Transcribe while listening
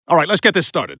All right, let's get this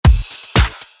started.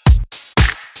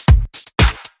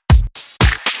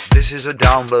 This is a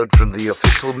download from the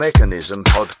official Mechanism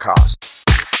podcast.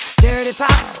 Dirty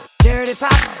Pop, Dirty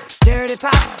Pop, Dirty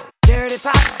Pop, Dirty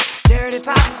Pop, Dirty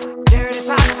Pop, Dirty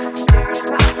Pop, Dirty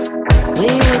Pop. We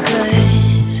were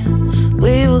good,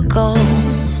 we were gold,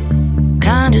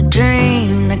 kind of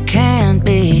dream that can't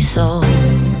be sold.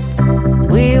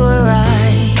 We were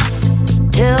right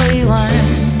till we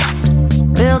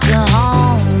weren't, built a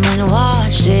home and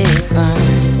watched it burn.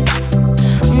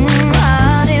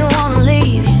 I didn't wanna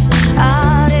leave you,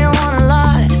 I didn't wanna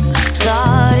lie.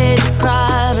 Started to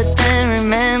cry, but then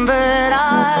remembered I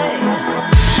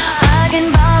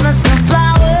can buy myself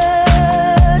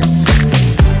flowers,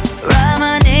 write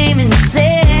my name in the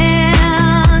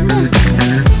sand,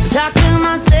 talk to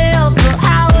myself for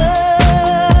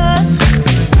hours,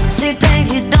 see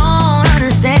things you don't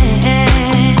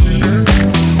understand.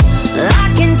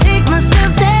 I can take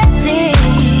myself dancing,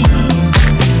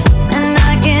 and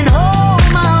I can hold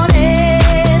my own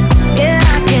head. Yeah,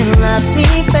 I can love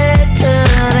me better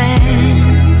than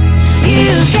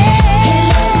you can.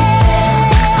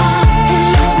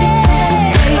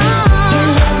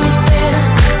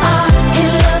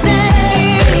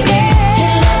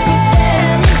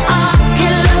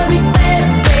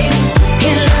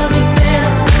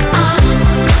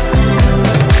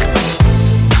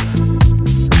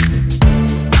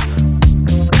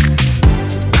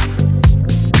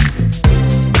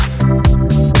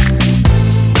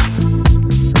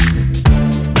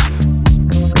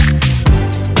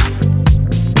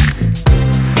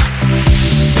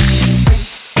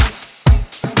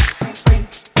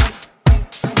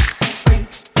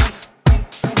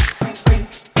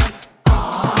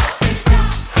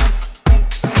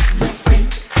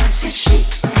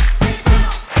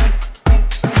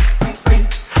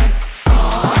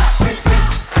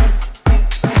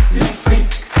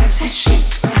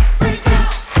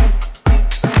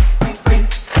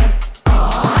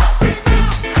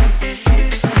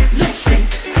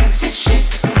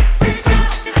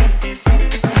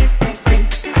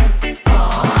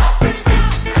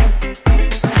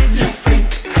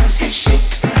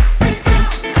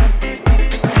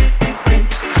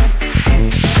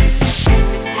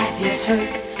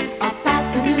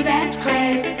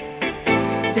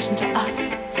 Listen to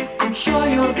us, I'm sure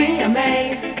you'll be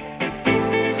amazed.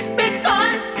 Big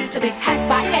fun to be had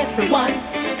by everyone.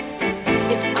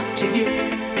 It's up to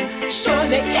you,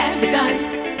 surely it can be done.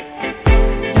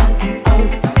 Young and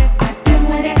old are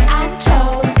doing it, I'm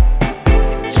told.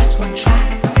 Just one try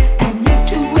and you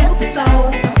too will be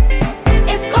sold.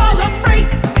 It's called a freak,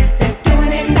 they're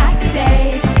doing it night and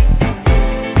day.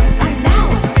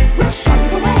 Allow us, we'll show you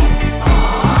the way.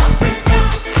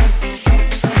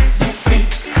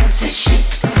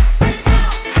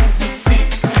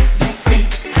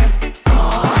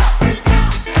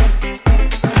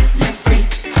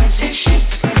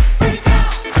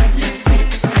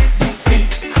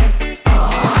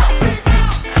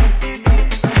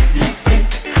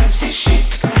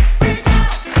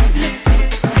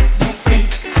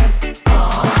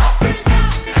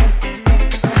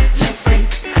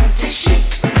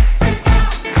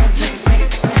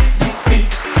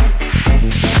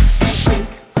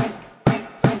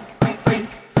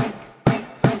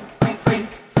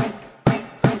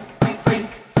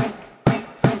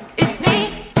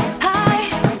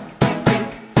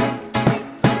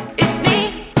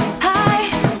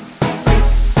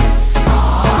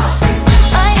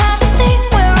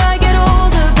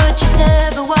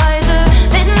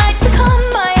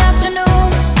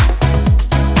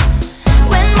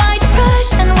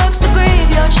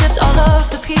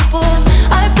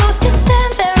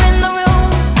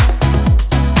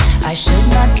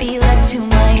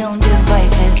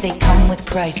 They come with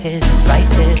prices and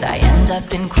vices. I end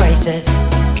up in crisis.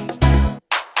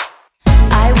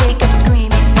 I wake up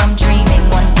screaming from dreaming.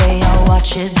 One day I'll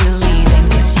watch as you're leaving,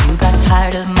 'cause you got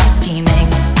tired of my scheming.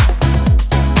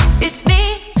 It's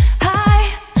me,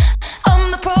 hi, I'm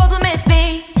the problem, it's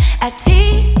me. At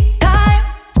tea time,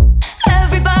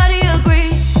 everybody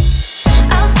agrees.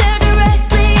 I'll stare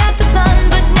directly at the sun,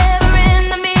 but never in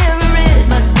the mirror. It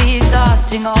must be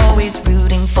exhausting, always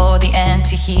rooting for the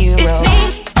anti-hero. It's me.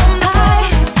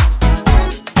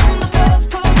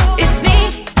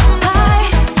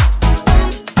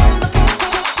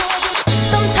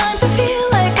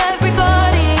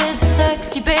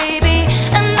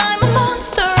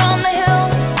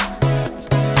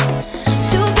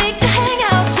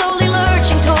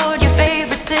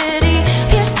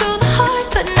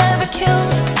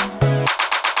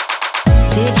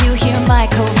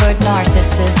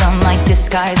 Narcissism, like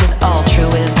disguise as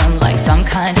altruism, like some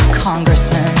kind of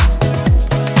congressman.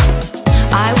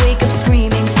 I wake up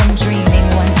screaming from dreaming.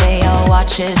 One day I'll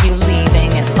watch as you're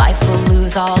leaving, and life will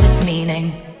lose all its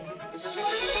meaning.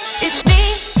 It's me,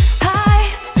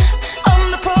 hi, I'm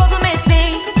the problem, it's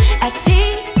me. At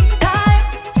tea time,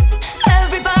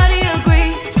 everybody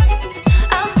agrees.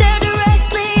 I'll stare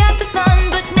directly at the sun,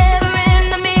 but never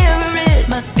in the mirror. It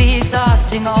must be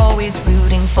exhausting, always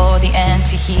rooting for the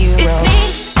anti-hero. It's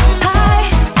me.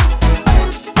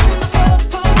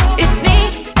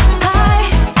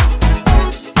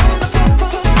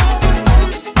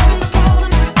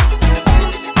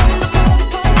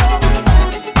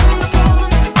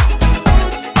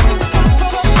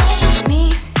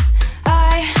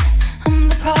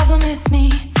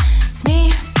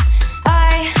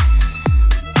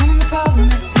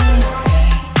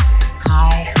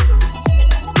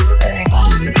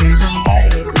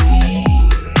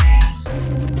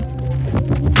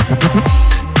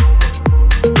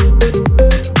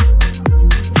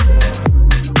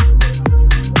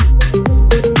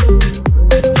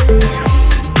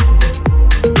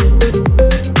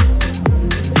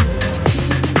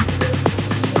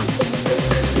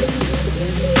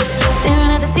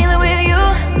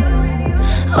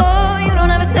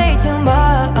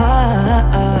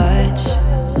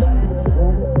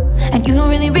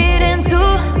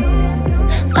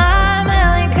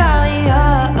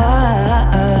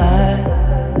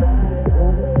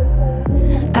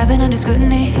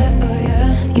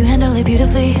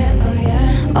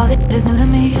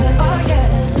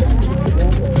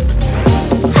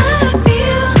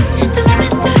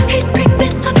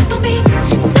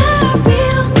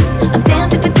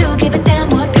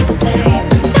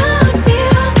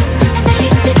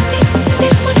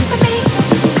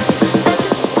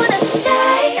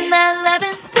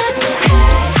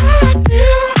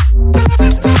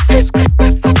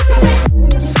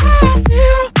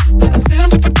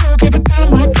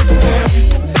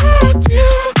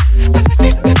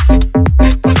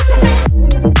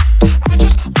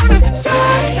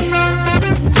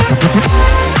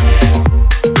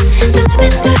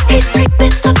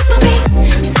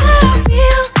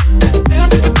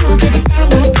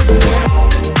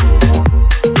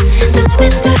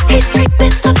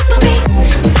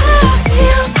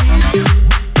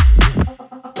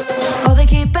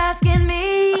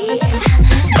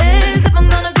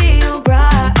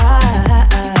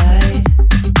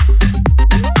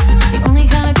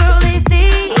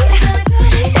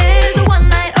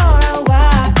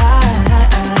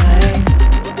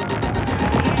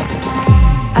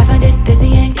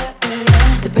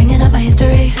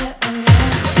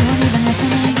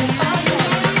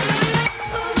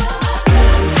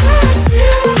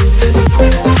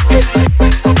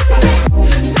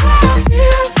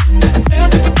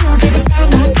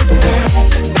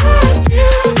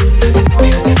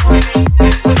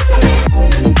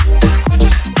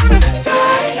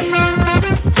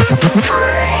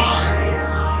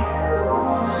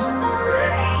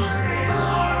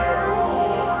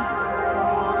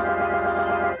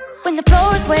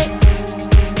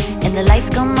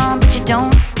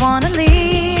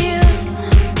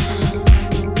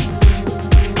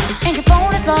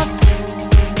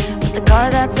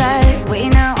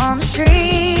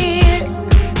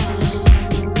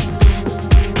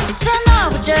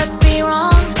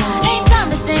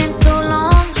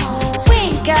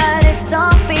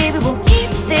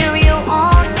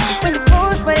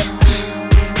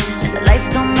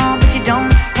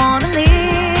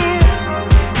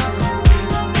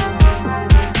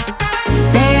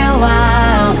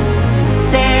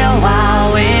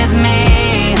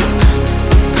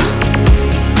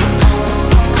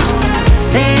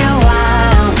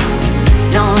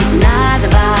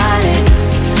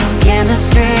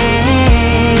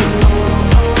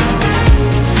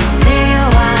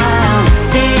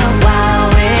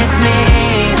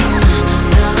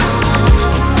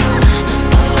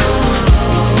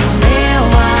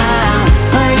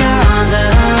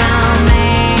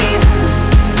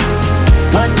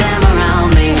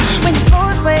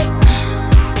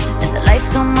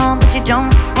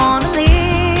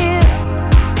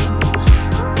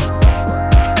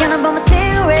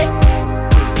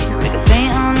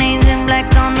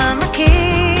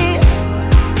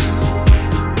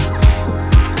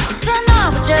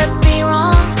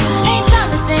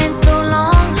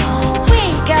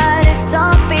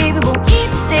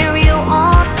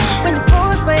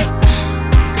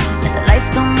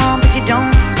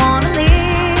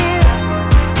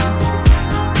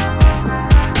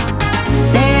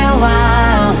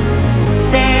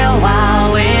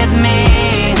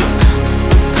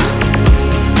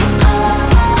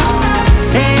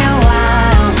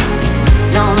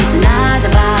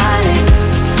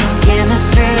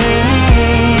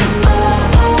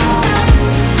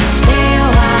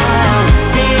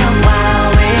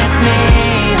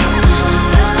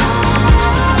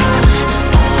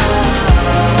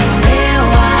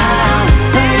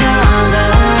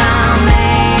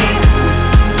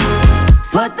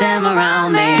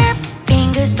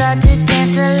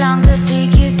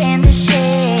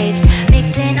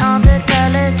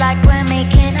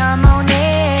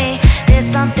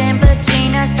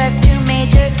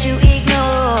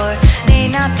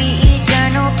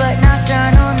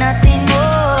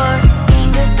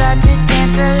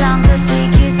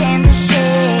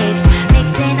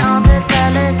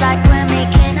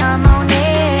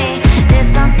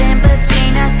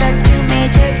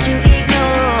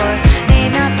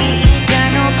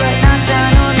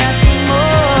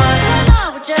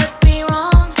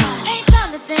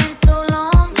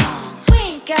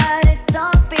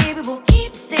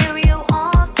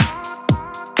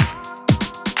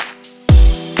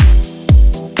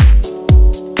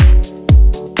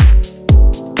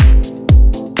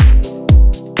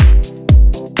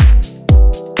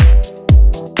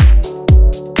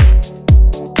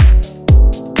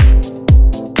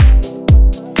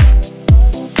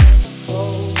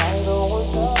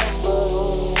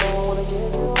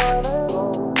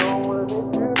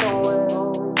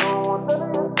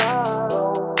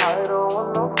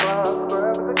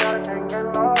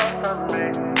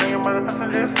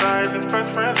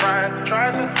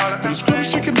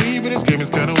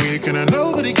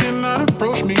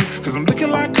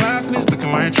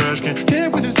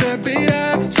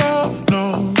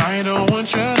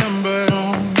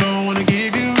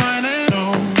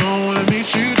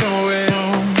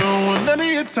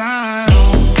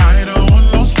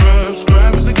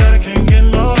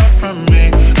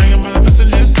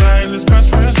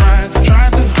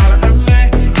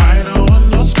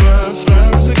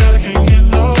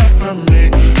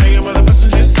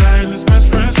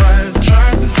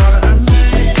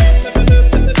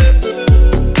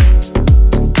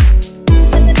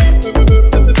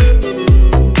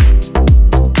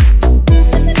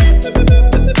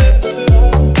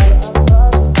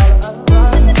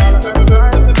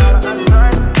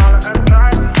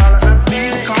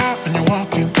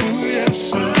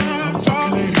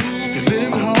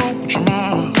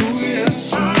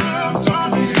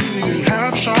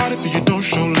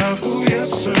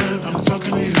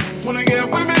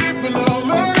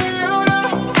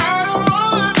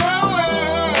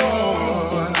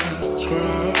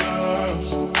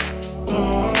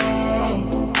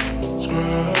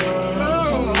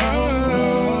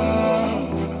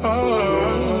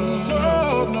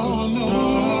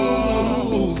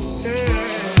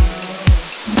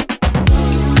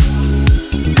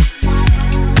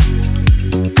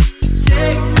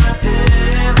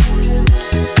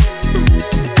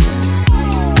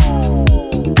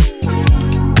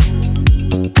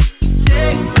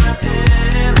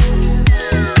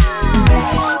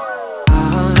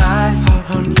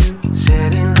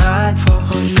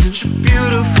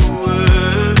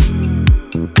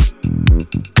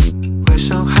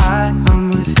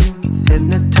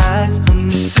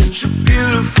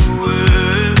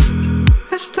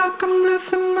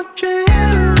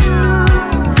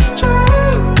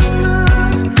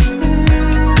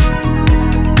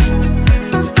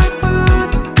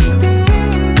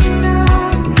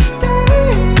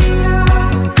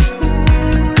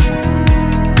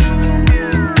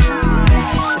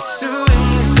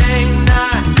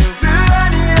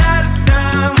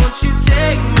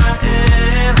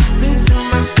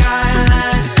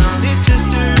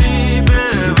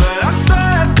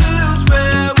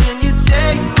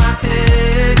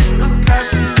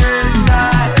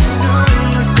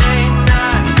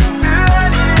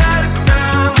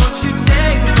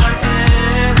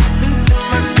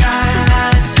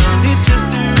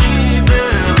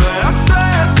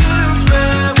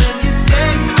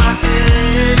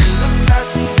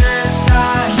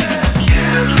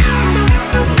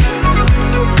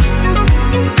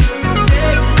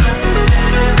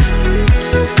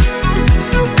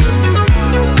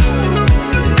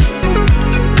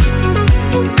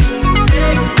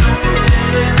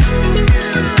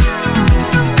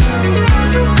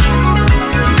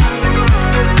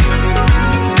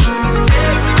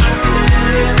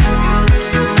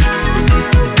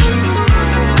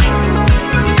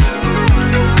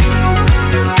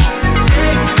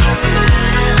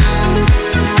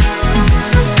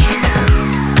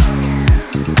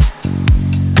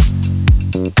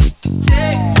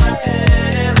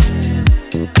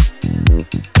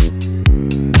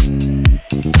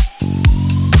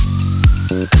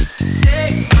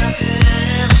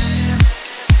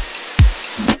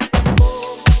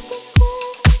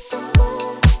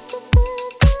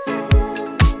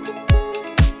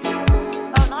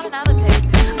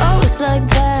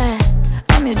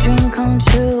 come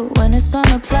true when it's on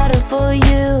a platter for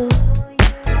you.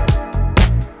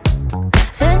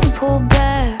 Then you pull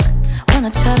back when I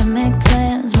try to make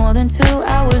plans more than 2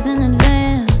 hours in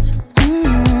advance.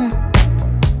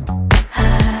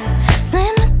 I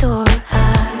slam the door, I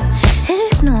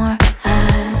ignore,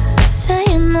 I say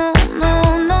no, no,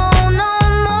 no, no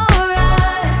more.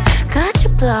 I got you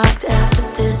blocked after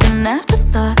this and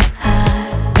afterthought. I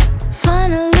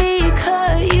finally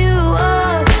cut you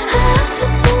off. I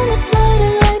feel so much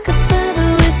lighter like a feather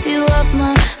with you off my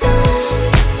mind.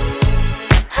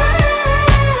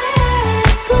 I'm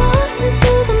floating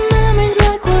through the memories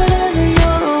like whatever,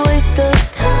 you're a waste of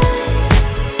time.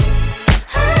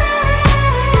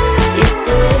 Your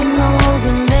signals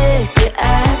a mix, you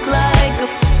act like a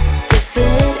you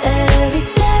fit every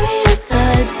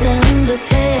stereotype's in the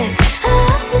pic. I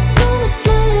feel so much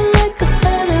lighter like a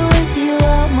feather with you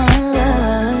out my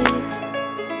life.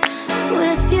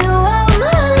 With you out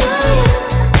my life.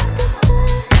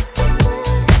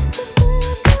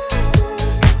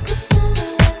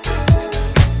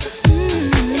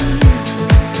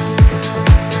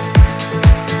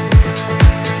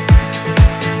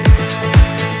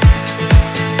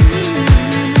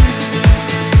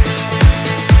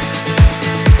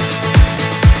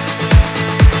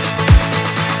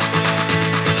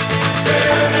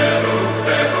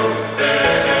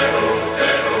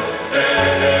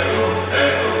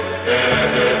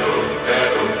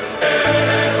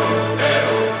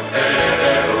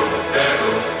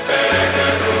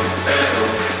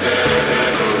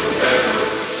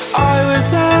 I was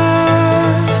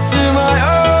left to my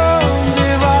own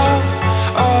devices.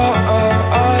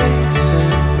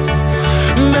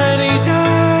 Many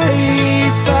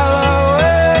days fell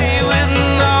away with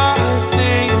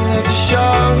nothing to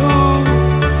show,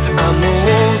 and the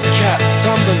walls kept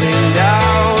tumbling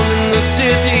down in the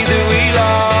city that we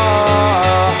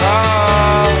love.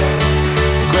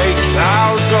 Great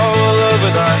clouds roll over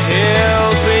the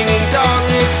hills, bringing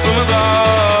darkness from above.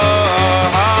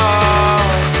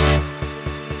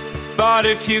 But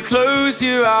if you close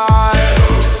your eyes,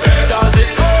 does it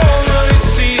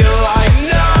almost feel like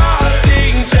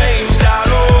nothing changed at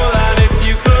all? And if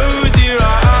you close your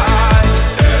eyes,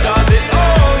 does it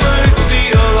almost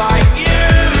feel like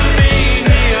you've been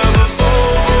here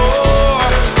before?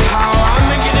 How am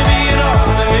I gonna be an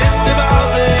optimist about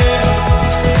this?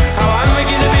 How am I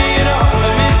gonna be an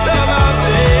optimist about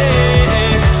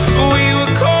this? We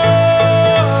were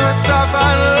caught up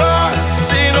and lost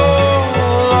in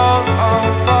all of our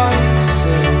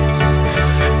vices.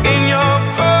 In your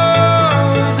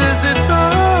pose as the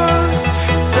dust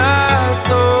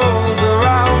settled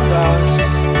around us,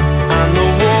 and the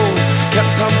walls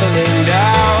kept tumbling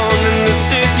down in the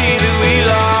city that we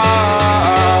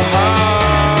love.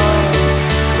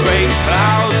 Rain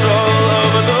clouds roll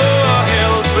over the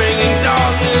hills, bringing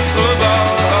darkness from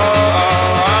above.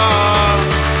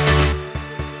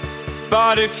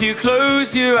 But if you close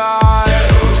your eyes,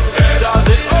 does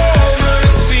it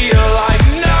almost feel like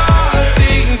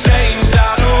nothing changed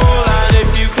at all? And if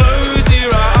you close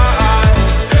your eyes,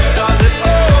 does it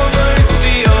almost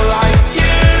feel like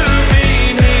you've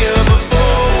been here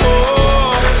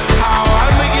before? How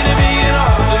am I gonna be an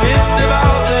optimist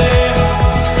about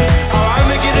this? How am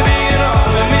I gonna be an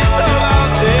optimist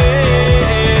about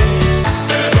this?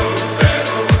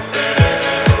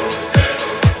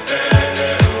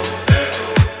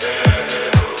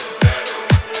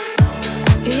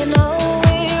 You know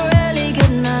we rarely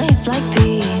get nights like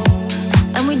these,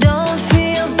 and we don't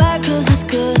feel bad 'cause it's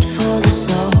good for the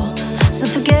soul. So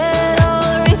forget all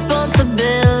the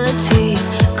responsibilities,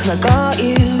 'cause I got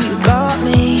you, you got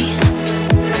me.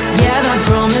 Yeah, that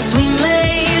promise we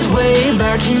made way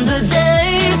back in the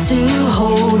days to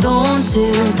hold on to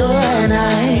the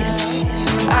night.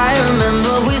 I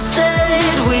remember we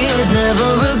said we would never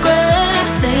regret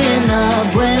staying up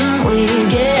when we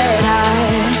get high.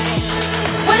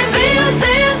 When it feels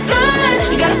this good,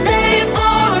 you gotta stay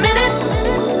for a minute.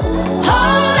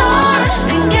 Hold on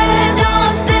and get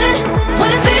lost in it. When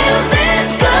it feels this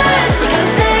good, you gotta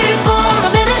stay for a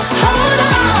minute. Hold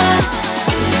on,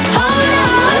 hold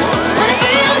on. When it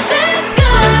feels this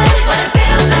good, when it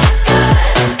feels this good,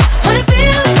 when it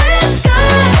feels this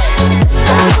good,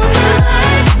 so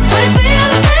good. When it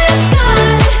feels this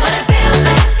good, when it feels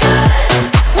this good,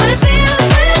 when it feels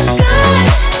this good.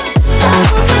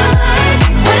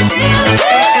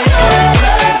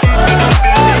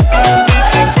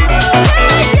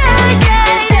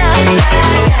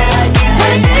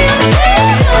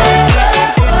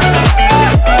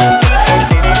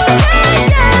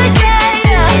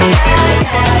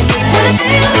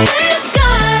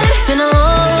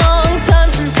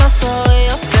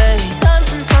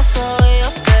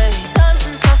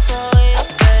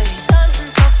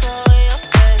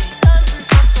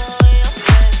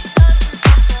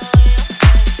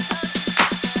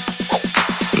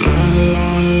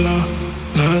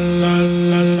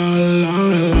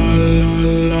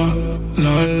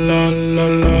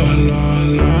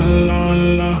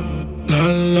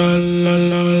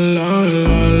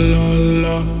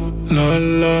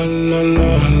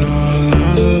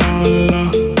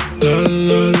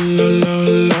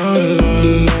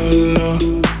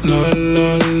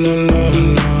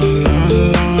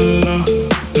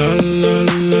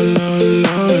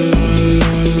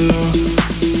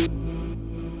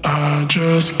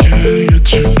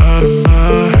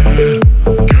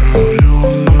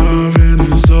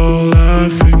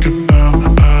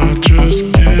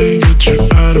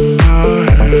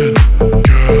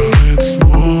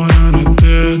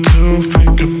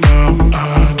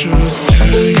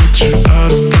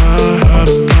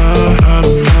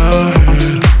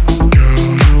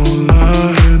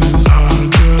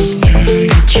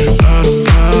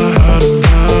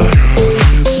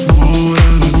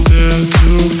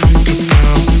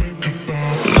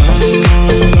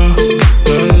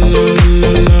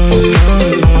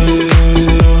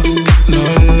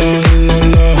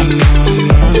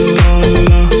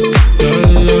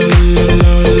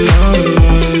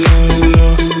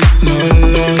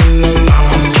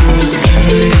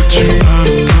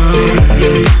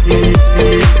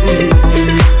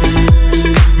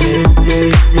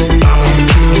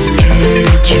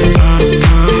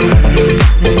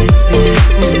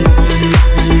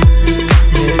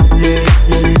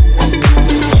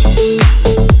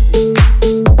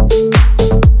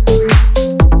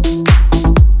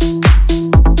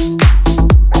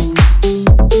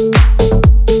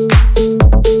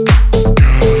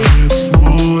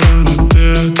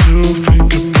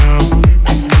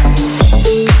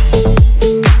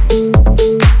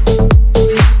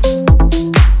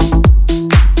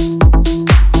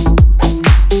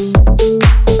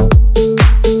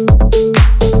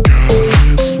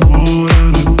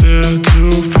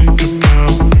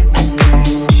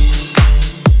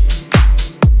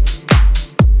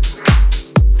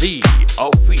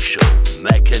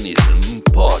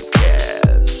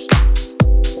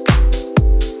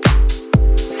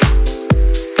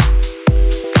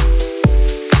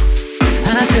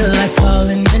 I feel like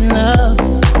falling in love.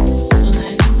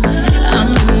 I'm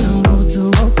in the mood to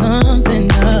roll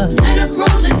something up. Tonight I'm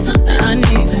rolling something. I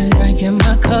need some drink in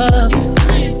my cup.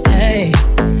 Hey,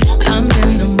 I'm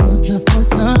in the mood to pour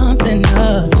something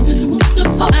up.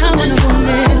 I wanna go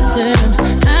missing.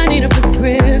 I need a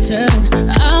prescription.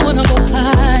 I wanna go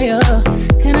higher.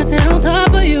 Can I sit on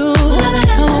top of you?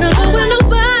 I wanna go where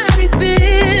nobody's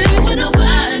been.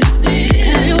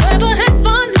 Have you ever had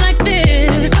fun like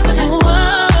this? Oh, we're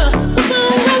gonna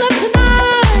roll up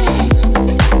tonight.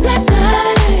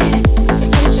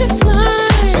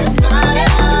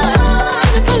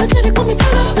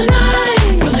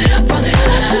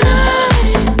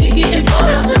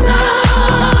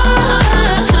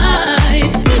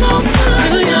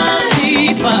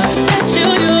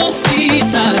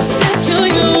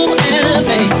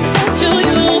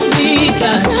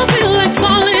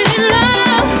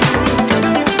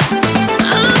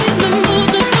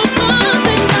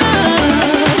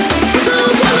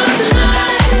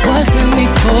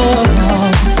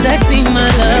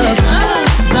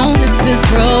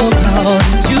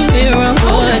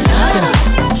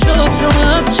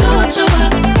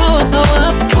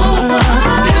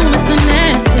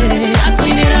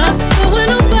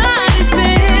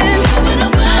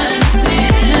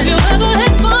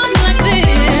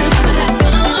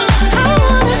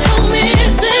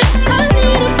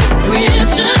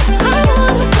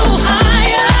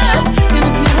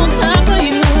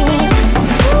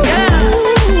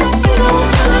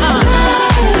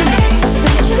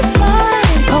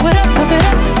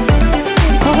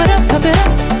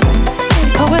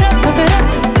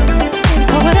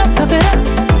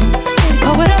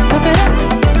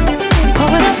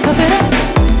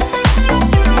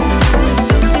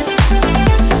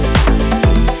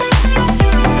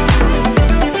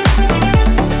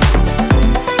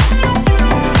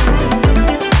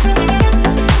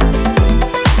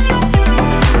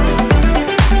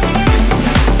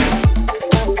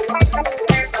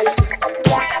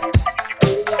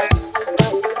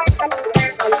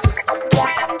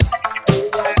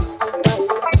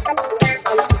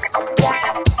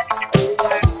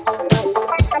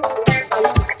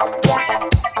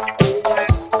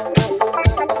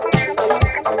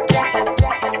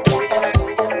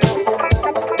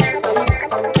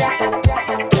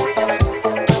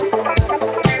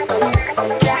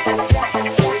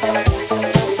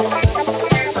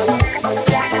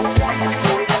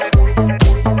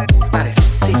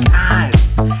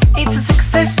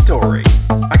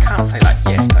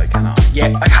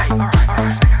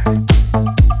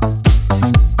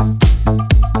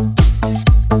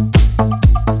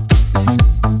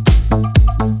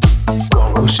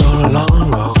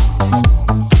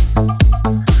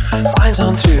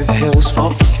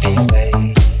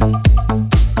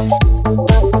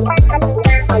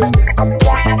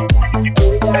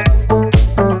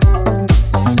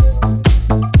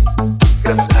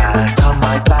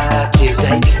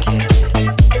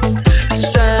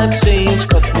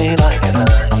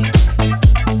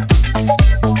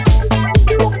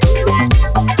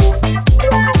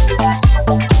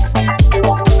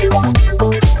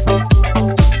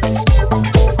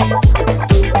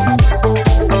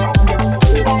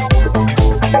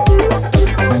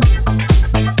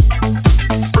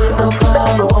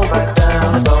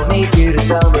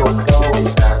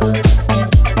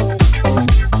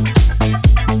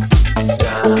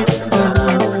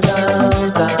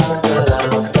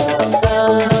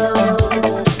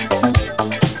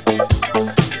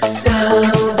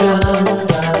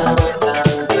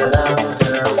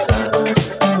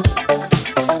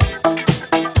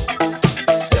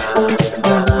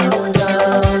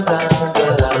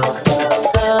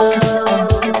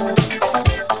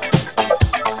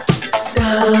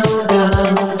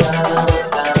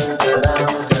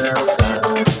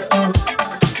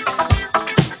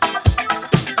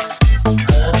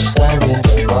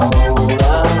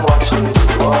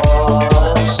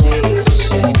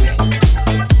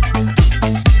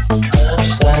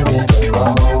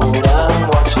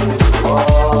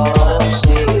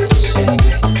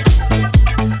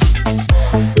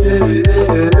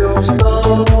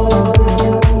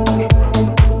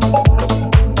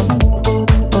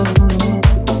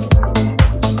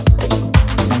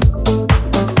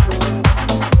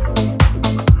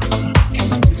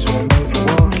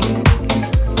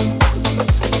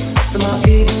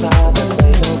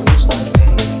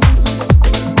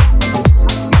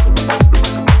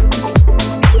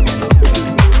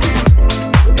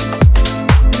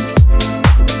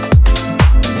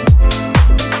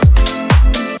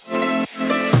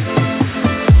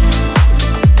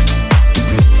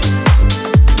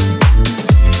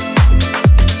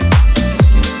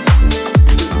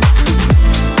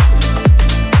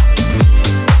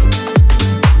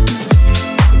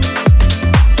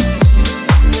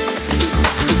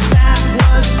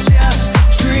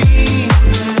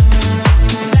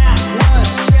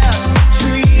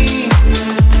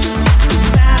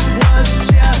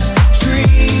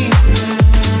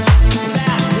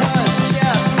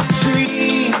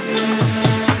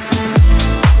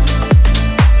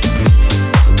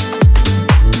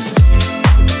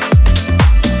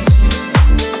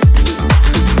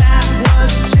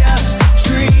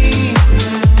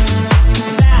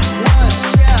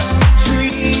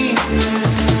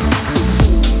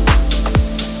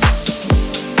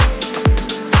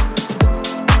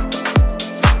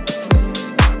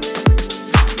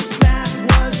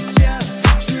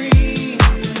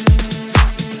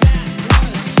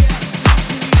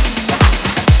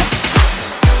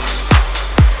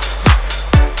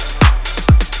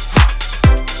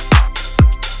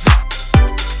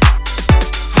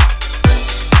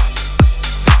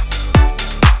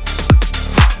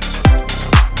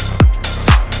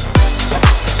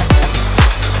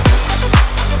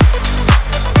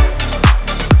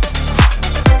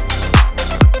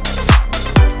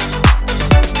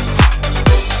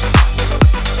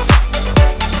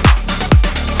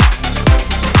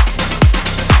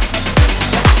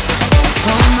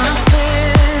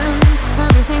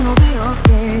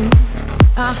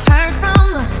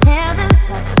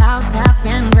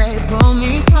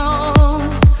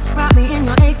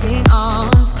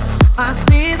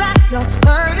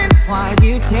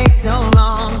 take so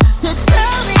long to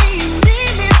tell me you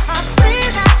need me? I see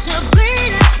that you're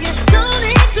bleeding. You don't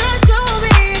need to show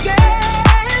me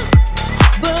again.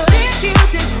 But if you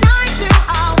decide to,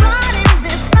 I'll ride in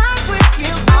this life with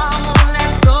you. I won't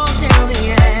let go till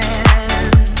the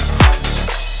end.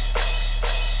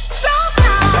 So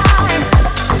tonight,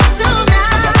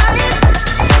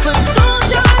 but don't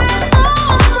you let go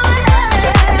of my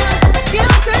hand. You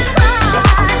can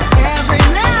cry every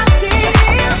last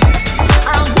tear.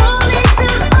 I won't leave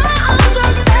till I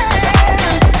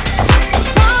understand.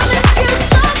 Promise you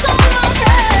just hold my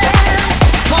hand.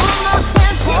 Hold my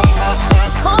hand,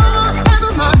 hold my hand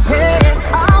on my head.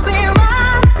 I'll be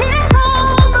right here.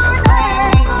 Hold my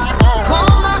hand.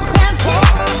 Hold my hand,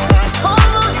 hold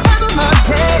my hand on my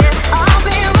head. I'll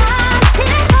be right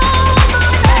here. Hold my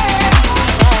hand.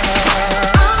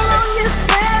 I know you're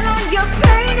scared of your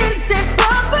pain is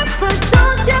imperfect, but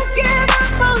don't you give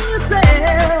up on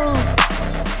yourself.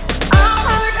 I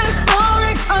heard a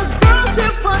story, a girl she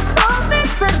once told me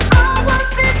that I would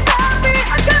be happy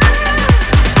again.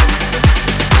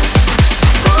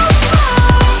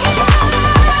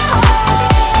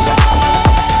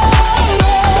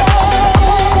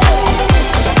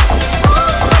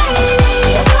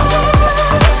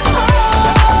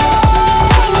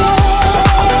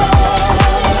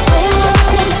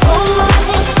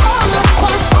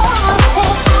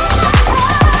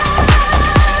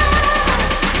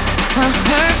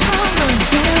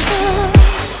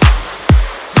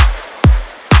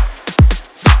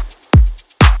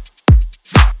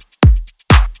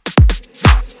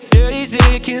 Days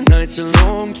aching, nights are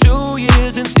long, 2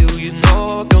 years and still you're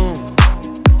not gone.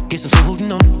 Guess I'm still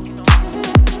holding on.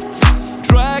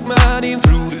 Drag my name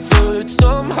through the dirt,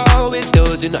 somehow it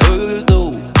doesn't hurt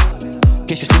though.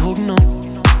 Guess you're still holding on.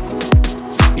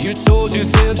 You told your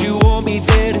friends you want me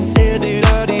dead and said that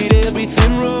I did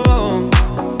everything wrong,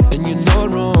 and you're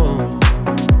not wrong.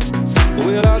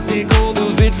 Well, I'll take all the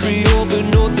vitriol, but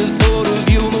not the thought of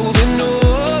you moving on.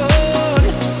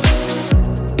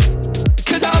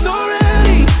 'Cause I'm not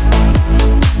ready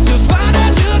to find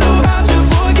out you know how to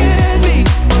forget me.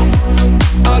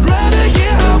 I'd rather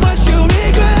hear how much you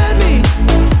regret me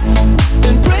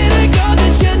and pray to God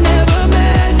that you never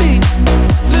met me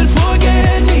than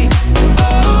forget me.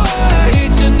 Oh, I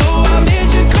hate to know I made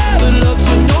you cry, but love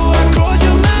to know I crossed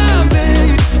your mind,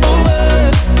 babe. Oh,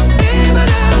 even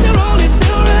after all, it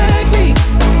still wrecked me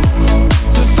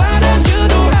to find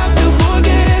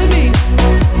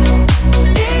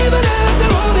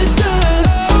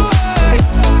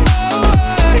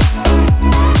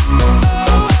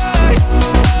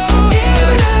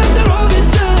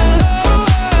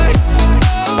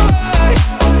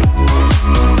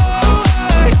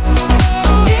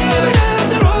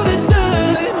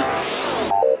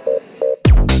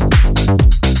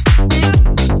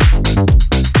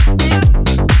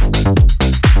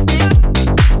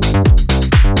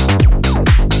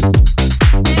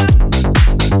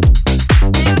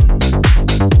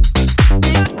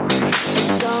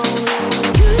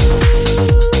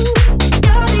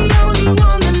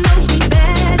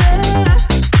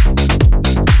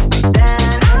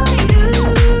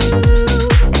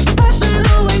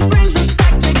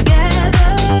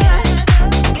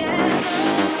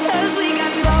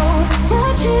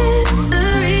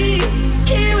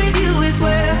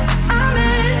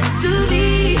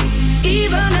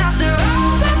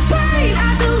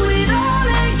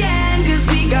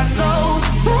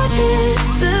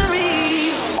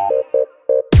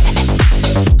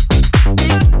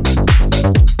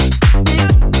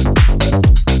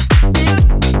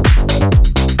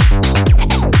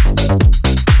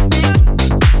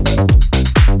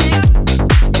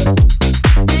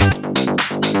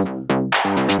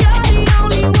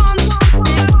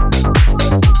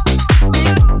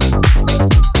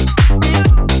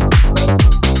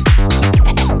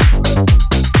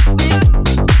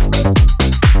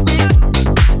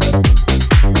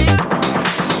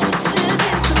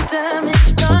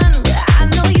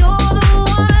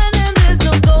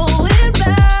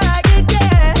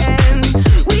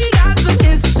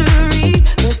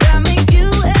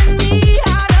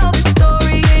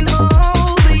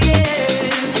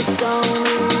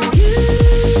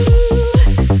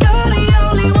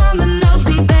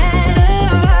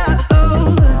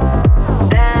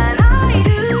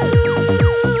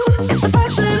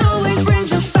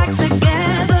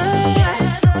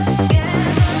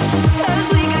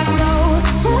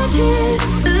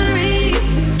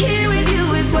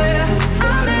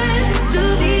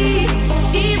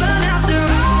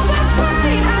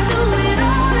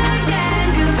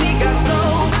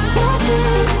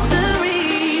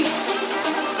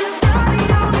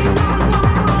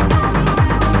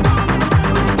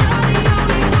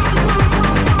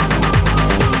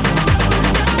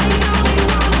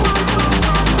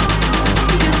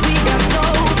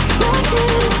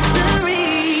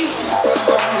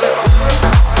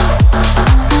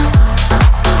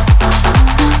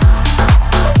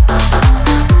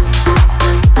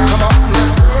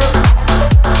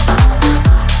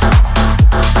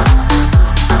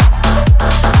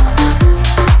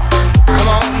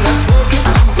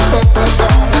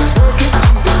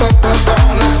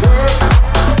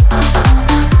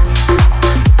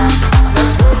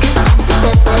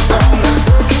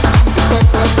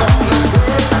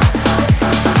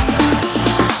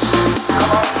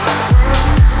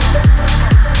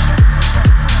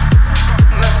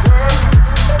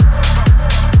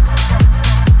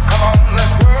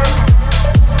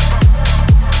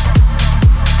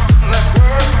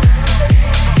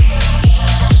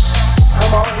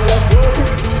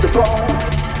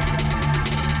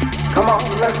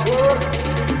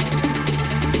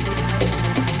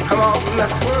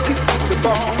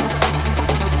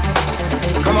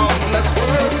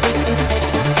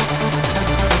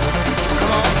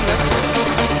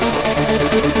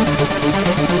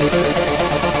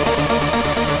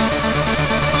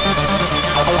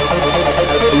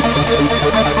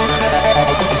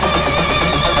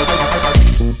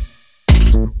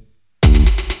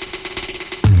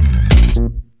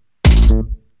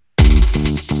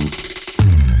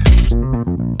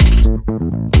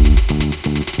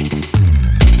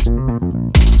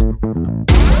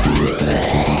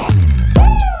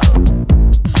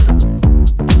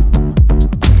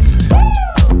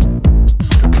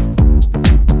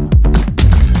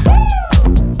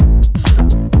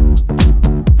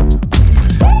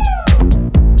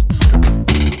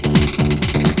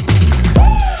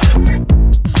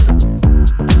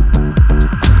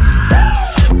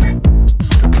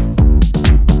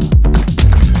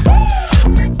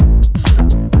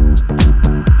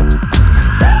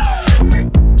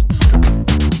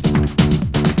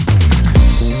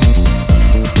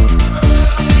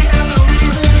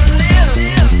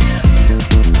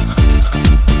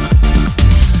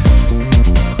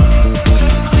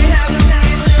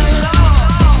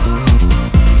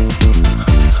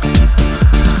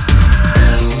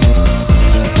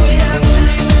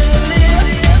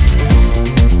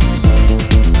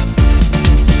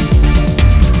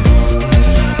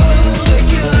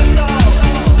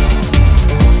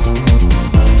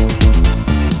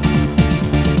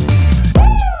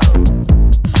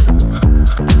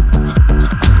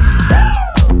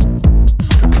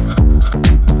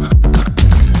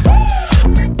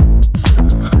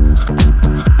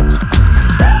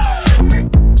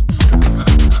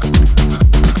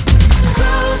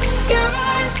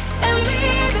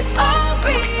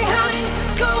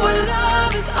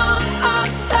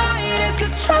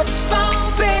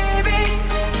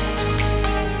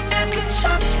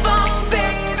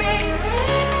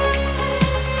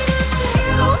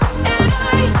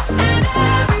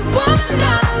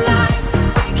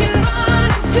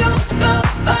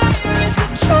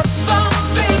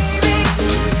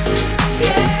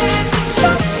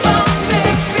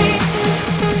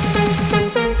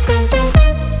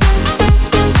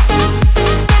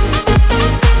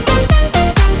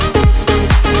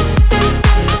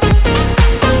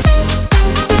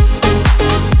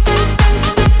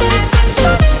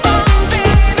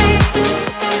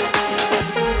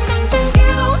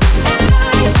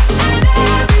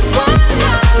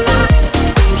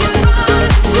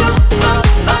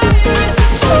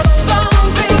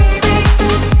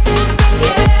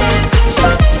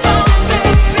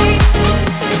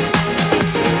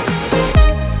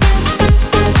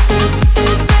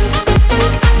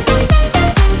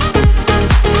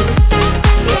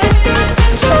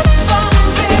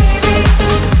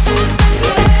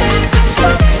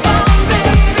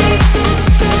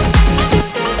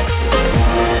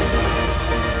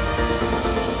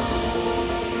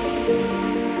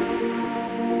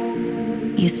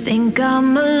You think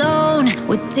I'm alone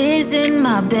with tears in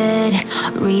my bed,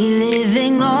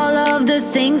 reliving all of the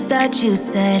things that you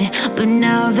said. But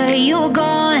now that you're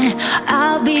gone,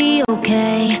 I'll be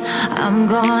okay. I'm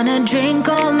gonna drink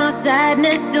all my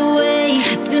sadness away.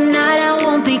 Tonight I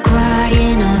won't be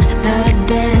crying on the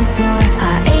dance floor.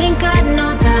 I ain't got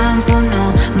no time for no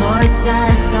more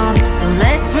sad songs. So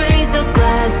let's raise a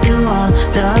glass to all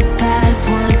the past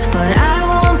ones. But I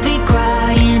won't be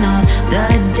crying on the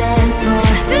dance floor.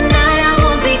 Tonight I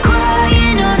won't be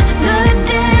crying on the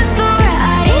dance floor.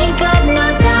 I ain't got no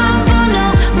time for no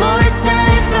more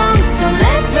sad songs. So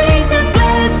let's raise a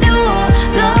glass to all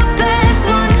the past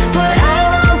ones. But I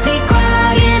won't be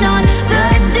crying on the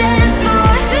dance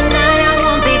floor. Tonight I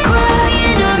won't be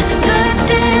crying on the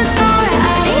dance floor.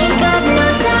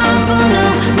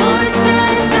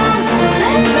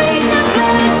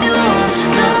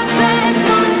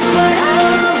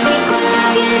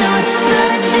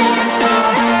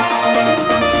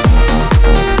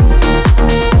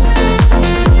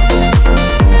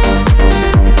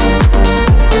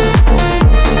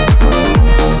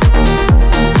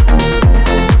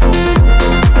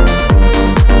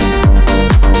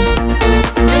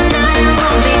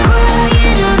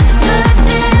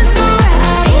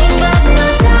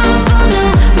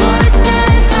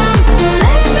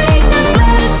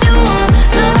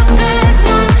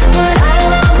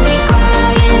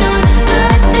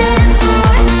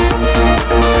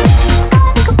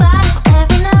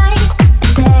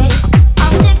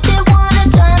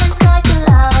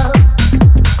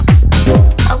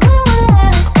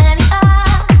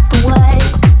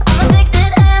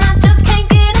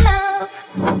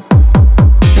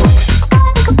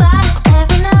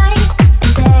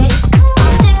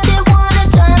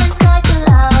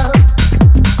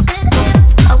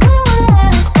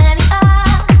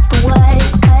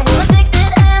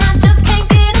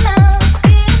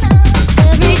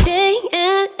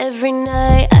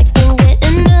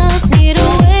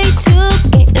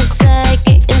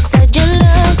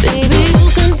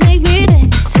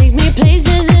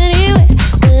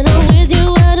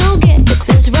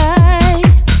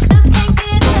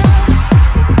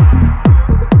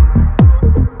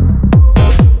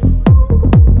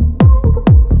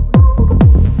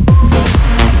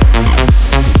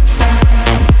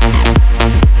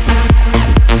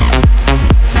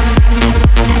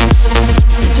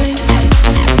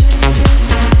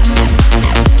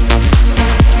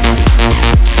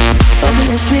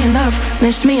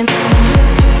 miss me and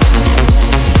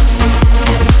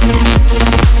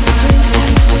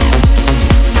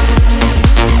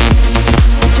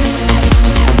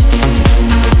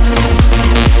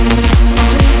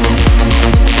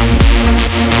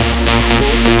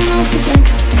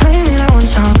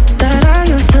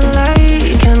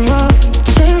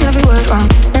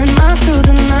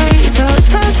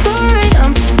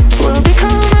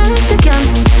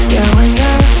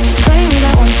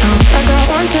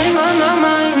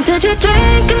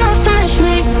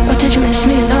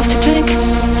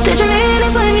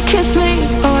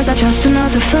just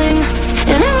another fling.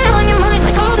 And am I on your mind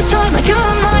like all the time, like you're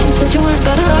on mine? Said you weren't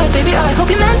better life, baby, I hope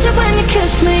you meant it when you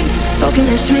kissed me. Hope you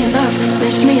missed me enough to drink.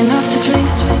 Missed me enough to drink.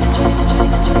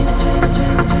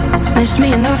 Missed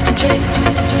me enough to drink.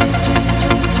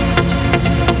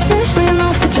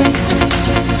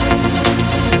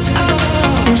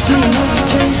 Missed me enough to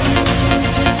drink.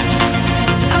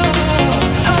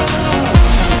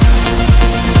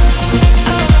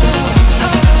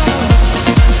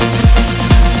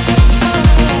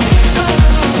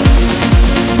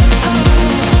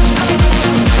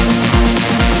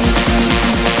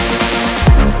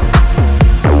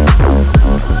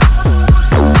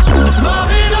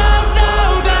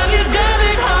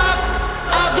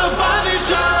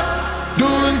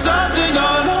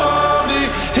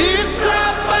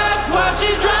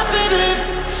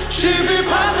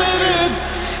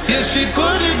 She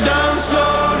put it down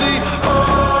slowly.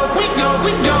 Oh, we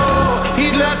go.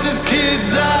 He left his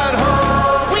kids at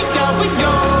home. We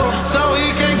go. So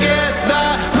he can get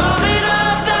that. Mommy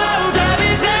don't know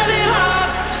daddy's getting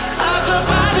hot at the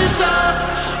body shop,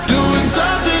 doing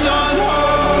something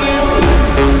unholy.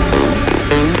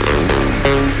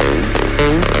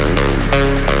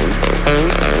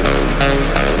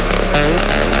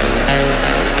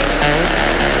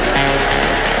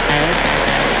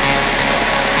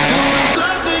 Doing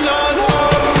something unholy.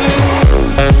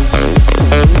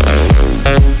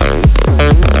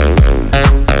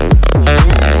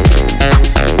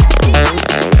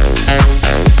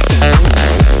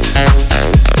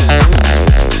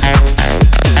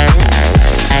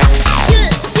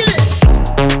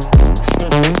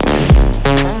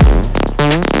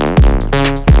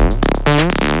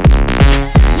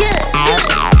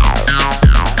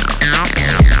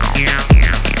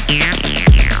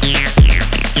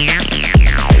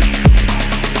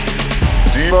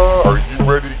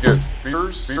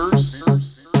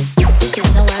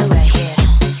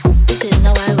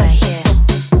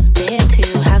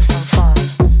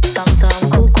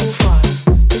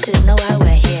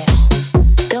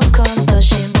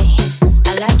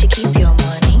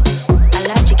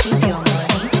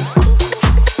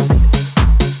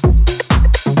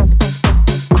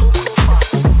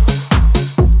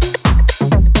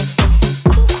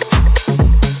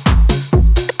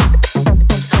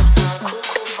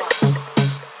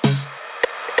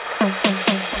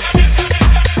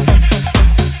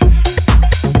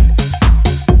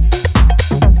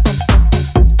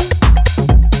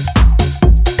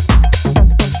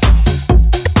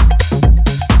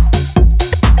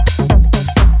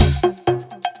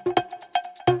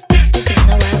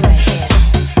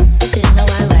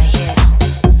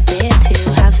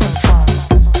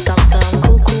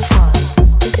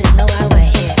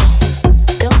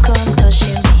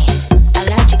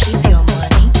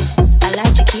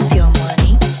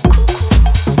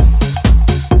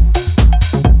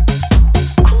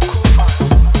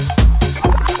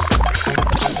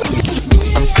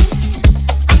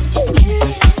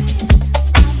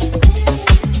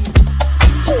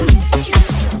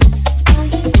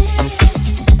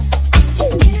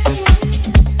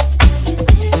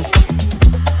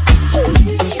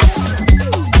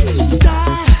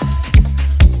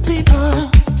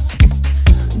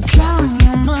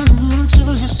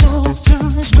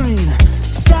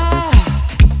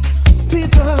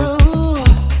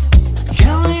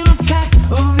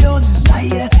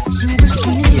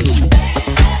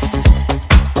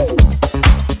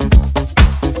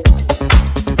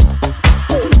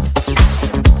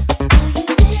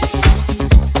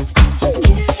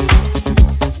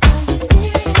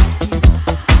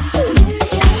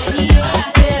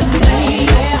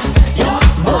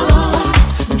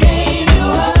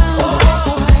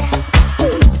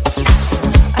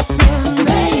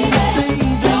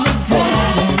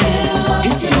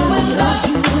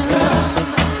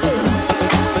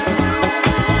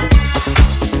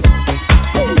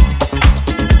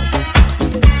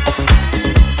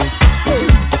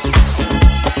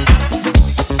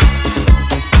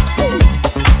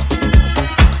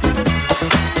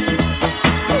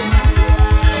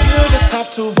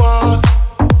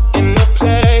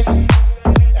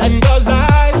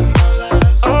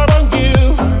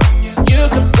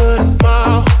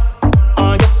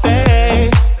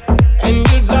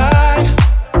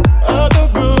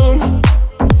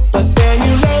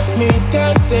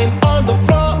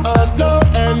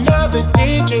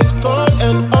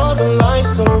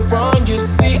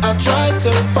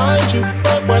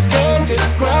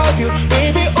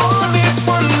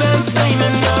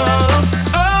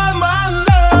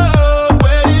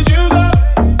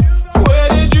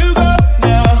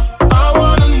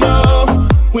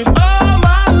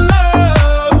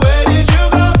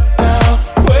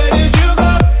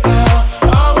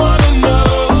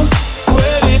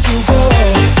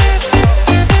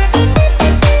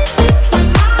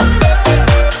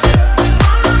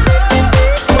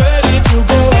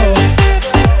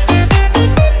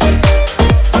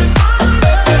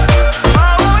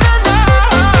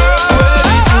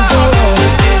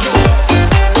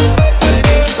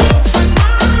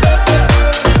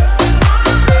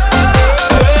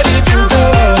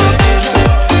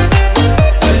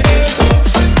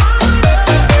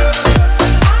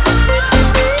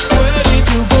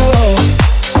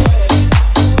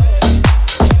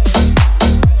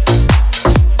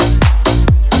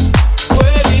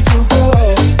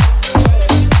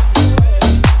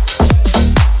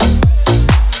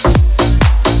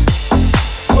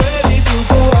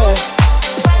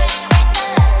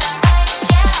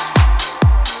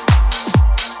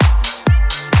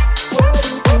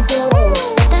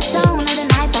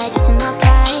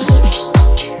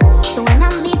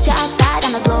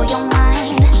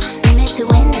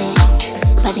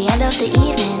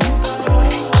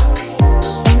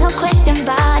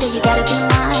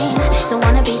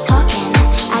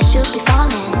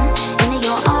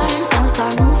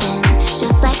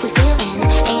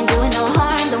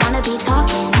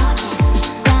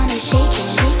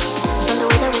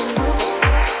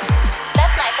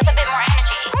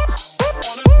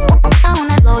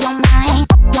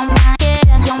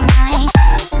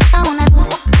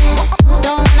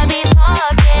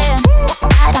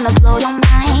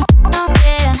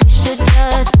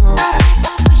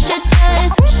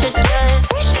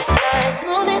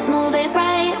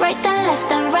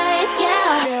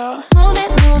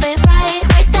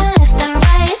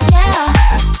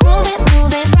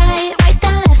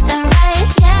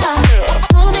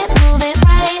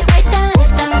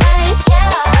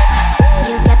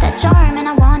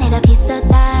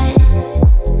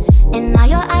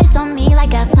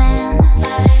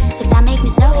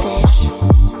 selfish.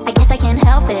 I guess I can't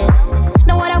help it.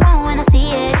 Know what I want when I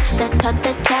see it. Let's cut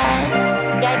the chat.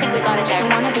 Yeah, I think we got it there. Don't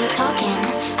wanna be talking,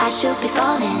 I should be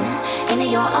falling into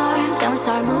your arms, then we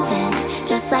start moving,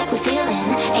 just like we're feeling.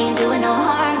 Ain't doing no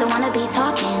harm, don't wanna be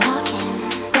talking.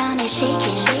 Ground is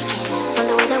shaking, from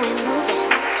the way that we're moving.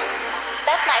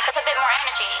 That's nice, that's a bit more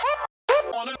energy.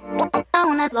 I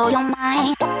wanna blow your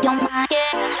mind, yeah, your mind.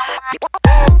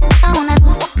 I wanna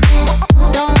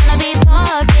don't wanna be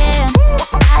talking.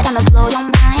 I wanna blow your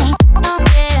mind, oh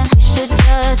yeah. We should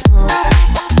just move.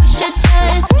 We should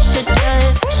just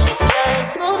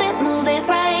move it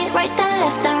right then,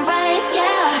 left and right,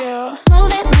 yeah.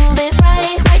 Move it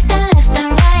right then, left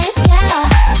and right, yeah.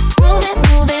 Move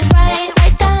it right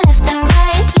then, left and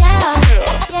right, yeah.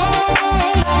 Yeah,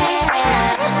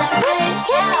 left and right,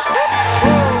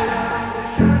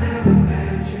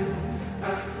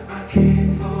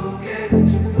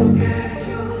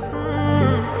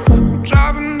 I'm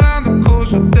driving down the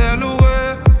coast of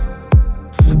Delaware.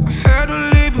 I had to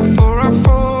leave before I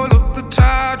fall off the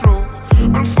tightrope.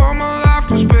 Run for my life,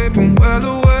 'cause babe, I'm well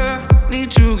aware. Need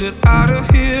to get out of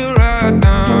here right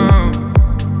now.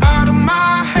 Out of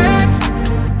my head,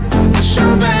 'cause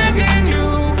I'm begging you.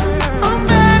 I'm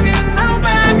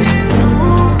begging you.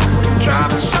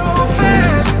 Driving so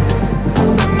fast,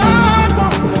 the mind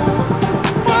won't move.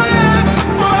 Whatever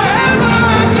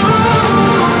I do.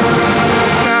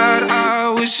 God, I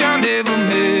wish I never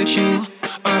met you.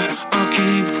 I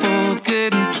keep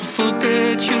forgetting to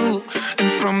forget you. And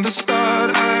from the start,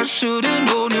 I should've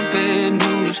known your bad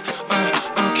news.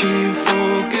 I keep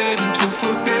forgetting to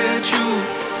forget you.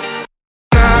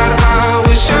 God, I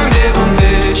wish I never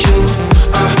met you.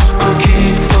 I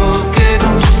keep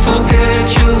forgetting to forget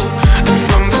you. And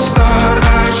from the start,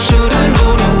 I should've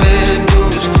known your bad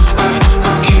news.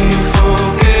 I keep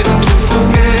forgetting to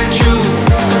forget you.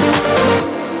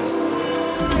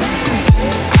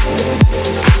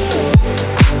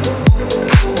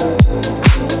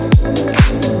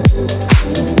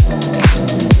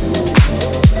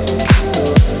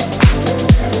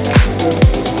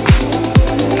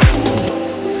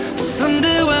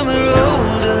 Someday when we're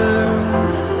older,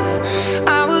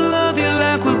 I will love you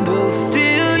like we're both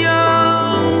still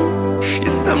young.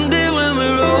 Yeah, someday when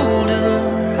we're older,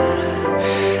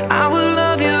 I will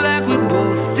love you like we're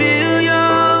both still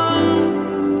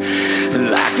young.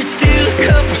 Like we're still a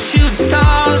couple shooting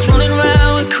stars, running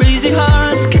around with crazy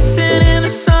hearts, kissing in the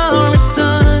summer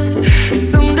sun.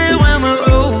 Someday when we're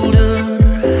older,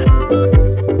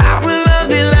 I will love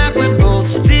you like we're both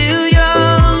still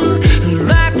young.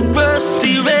 Like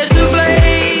rusty razor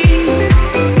blades,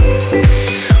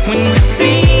 when we've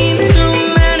seen too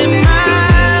many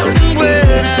miles and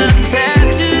wear and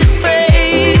tattoos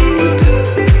fade,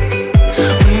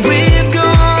 when we've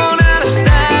gone out of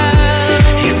style.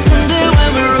 Yeah, someday when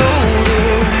we're older,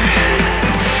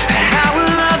 I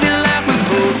will love you like we're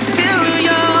both still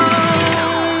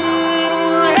young.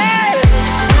 Hey!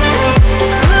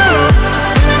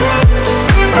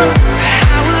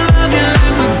 I will love you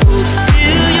like we're both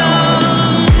still young.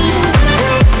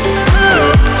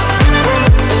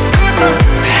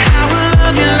 I will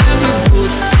love you like we're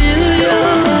both still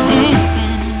young.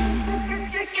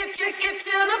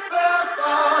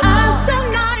 I'm so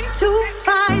 9 to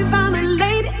 5. I'm a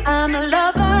lady, I'm a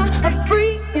lover, a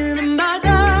freak and a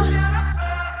mother.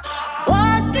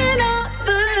 Walking on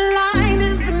the line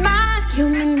is my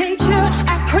human nature.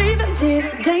 I crave a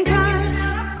little danger.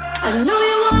 I know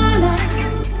you wanna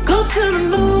go to the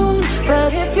moon, but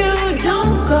if you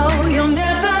don't go, you'll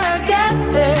never get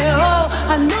there. Oh,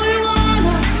 I know you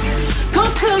wanna go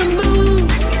to the moon.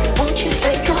 Won't you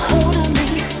take a hold of me?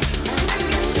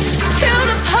 Till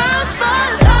the past for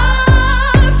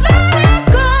love, let it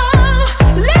go.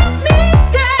 Let me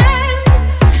dance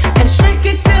and shake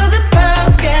it till the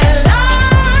pearls get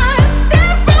lost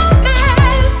in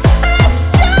romance. Let's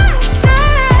just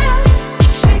dance,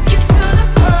 shake it till the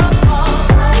pearls fall.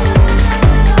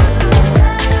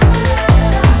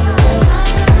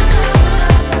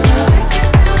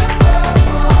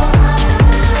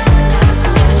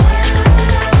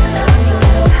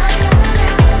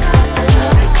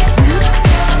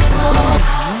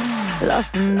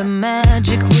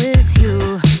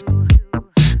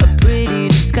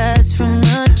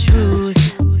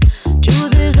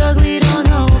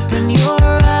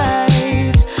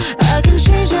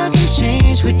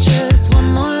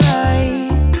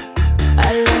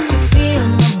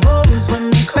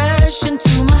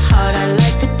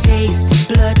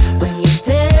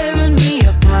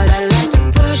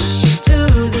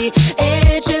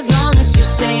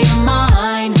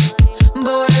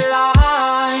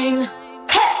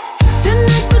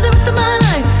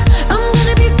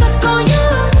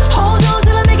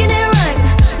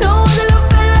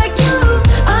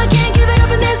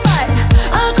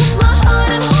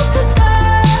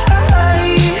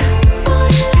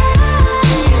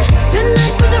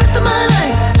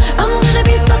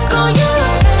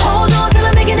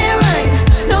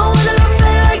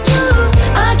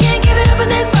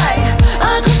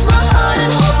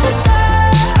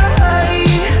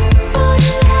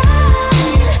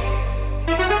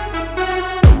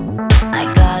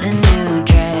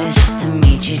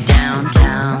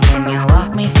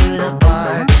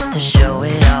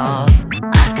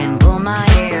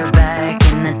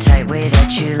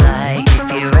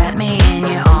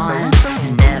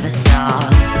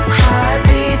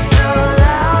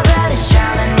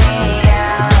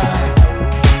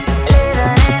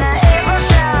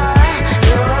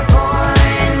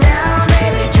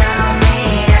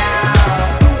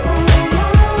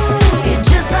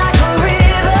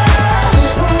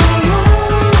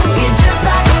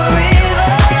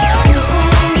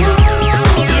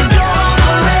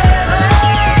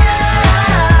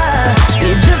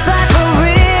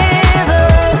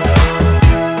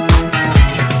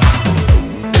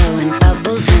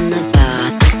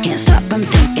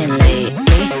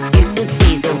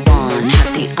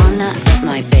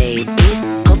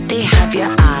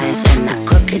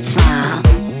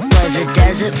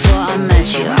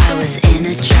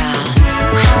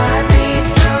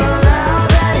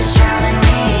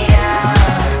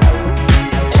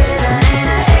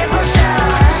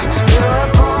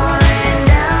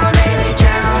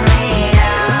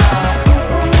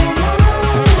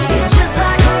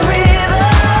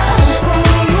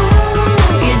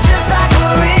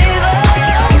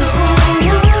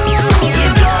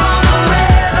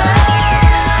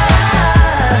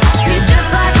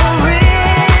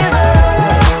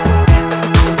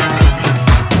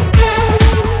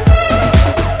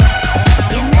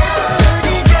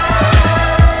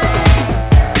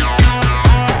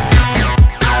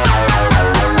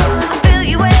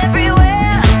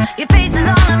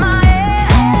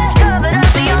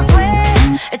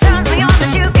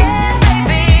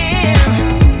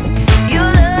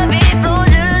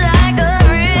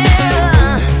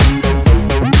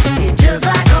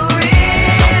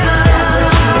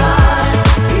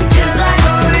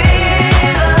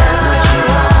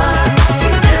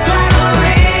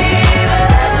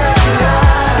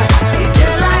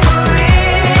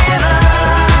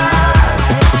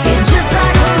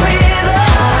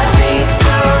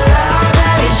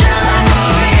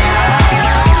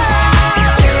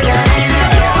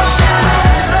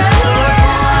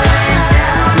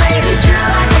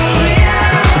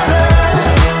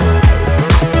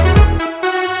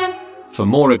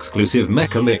 more exclusive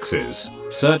Mecha Mixes,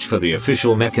 search for the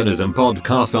official Mechanism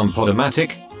podcast on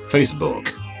Podomatic,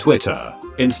 Facebook, Twitter,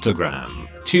 Instagram,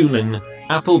 TuneIn,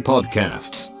 Apple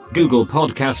Podcasts, Google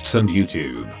Podcasts and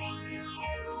YouTube.